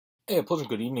Hey, a pleasant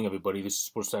good evening, everybody. This is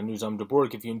Sports News. I'm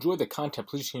DeBorg. If you enjoy the content,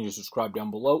 please continue to subscribe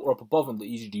down below or up above on the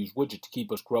easy-to-use widget to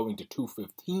keep us growing to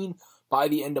 215 by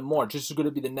the end of March. This is going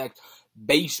to be the next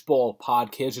baseball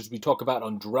podcast as we talk about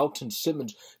Andrelton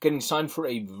Simmons getting signed for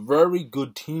a very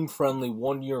good team-friendly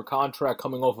one-year contract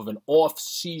coming off of an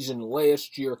off-season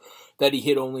last year that he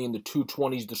hit only in the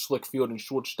 220s, the slick field and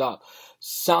shortstop.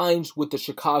 Signs with the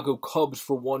Chicago Cubs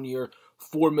for 1 year,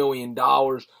 $4 million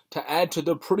to add to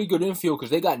the pretty good infield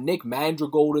because they got Nick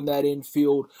Madrigal in that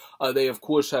infield. They, of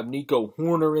course, have Nico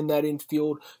Hoerner in that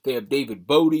infield. They have David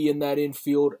Bodie in that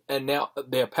infield. And now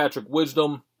they have Patrick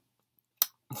Wisdom,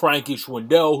 Frankie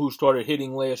Schwindel, who started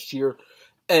hitting last year.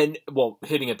 And, well,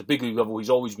 hitting at the big league level. He's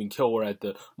always been killer at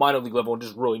the minor league level and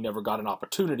just really never got an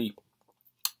opportunity.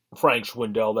 Frank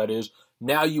Schwindel, that is.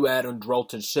 Now you add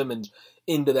Andrelton Simmons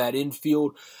into that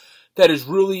infield. That is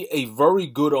really a very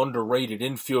good underrated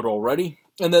infield already.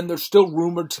 And then they're still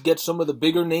rumored to get some of the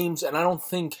bigger names, and I don't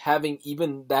think having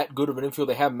even that good of an infield,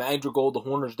 they have Madrigal, the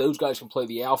Horners, those guys can play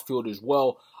the outfield as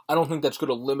well. I don't think that's going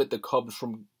to limit the Cubs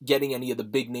from getting any of the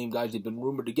big name guys they've been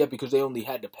rumored to get because they only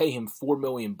had to pay him $4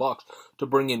 million to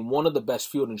bring in one of the best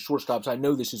field and shortstops. I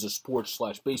know this is a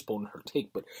sports/baseball nerd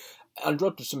take, but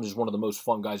Andrelton Simmons is one of the most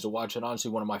fun guys to watch and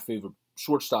honestly one of my favorite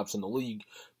shortstops in the league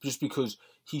just because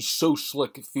he's so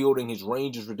slick at fielding. His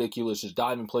range is ridiculous. His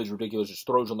diving play is ridiculous. His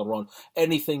throws on the run.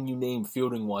 Anything you name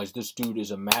fielding-wise, this dude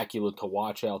is immaculate to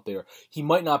watch out there. He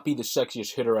might not be the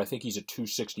sexiest hitter. I think he's a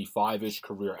 265-ish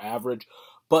career average.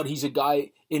 But he's a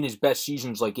guy in his best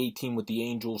seasons, like 18 with the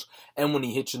Angels, and when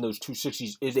he hits in those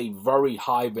 260s, is a very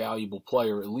high valuable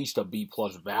player, at least a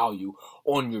B-plus value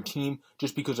on your team,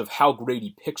 just because of how great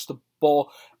he picks the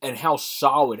ball and how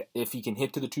solid, if he can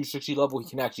hit to the 260 level, he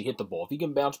can actually hit the ball. If he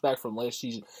can bounce back from last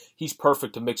season, he's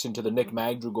perfect to mix into the Nick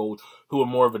Madrigals, who are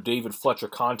more of a David Fletcher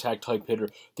contact type hitter,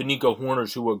 the Nico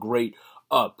Hoerners, who are great.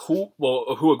 Who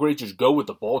are great just go with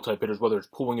the ball type hitters, whether it's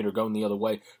pulling it or going the other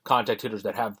way. Contact hitters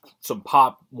that have some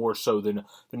pop more so than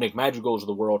the Nick Madrigals of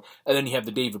the world. And then you have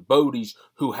the David Bodies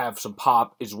who have some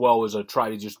pop as well as try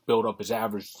to just build up his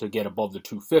average to get above the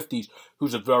 250s,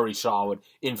 who's a very solid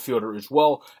infielder as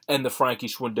well. And the Frankie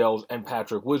Schwindels and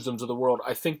Patrick Wisdoms of the world.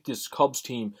 I think this Cubs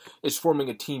team is forming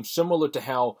a team similar to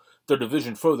how their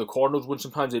division foe, the Cardinals, when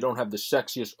sometimes they don't have the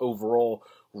sexiest overall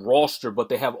roster, but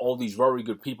they have all these very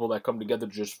good people that come together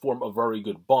to just form a very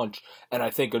good bunch, and I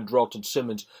think Andrelton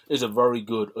Simmons is a very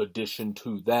good addition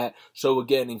to that. So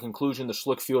again, in conclusion, the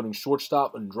slick fielding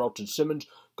shortstop, Andrelton Simmons,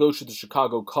 goes to the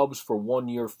Chicago Cubs for 1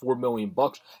 year, $4 million,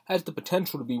 has the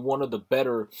potential to be one of the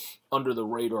better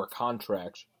under-the-radar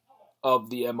contracts of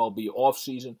the MLB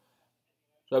offseason.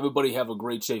 So everybody have a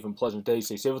great, safe, and pleasant day.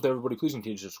 Stay safe with everybody. Please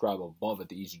continue to subscribe above at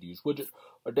the easy-to-use widget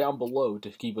or down below to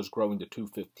keep us growing to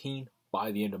 215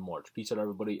 by the end of March. Peace out,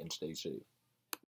 everybody, and stay safe.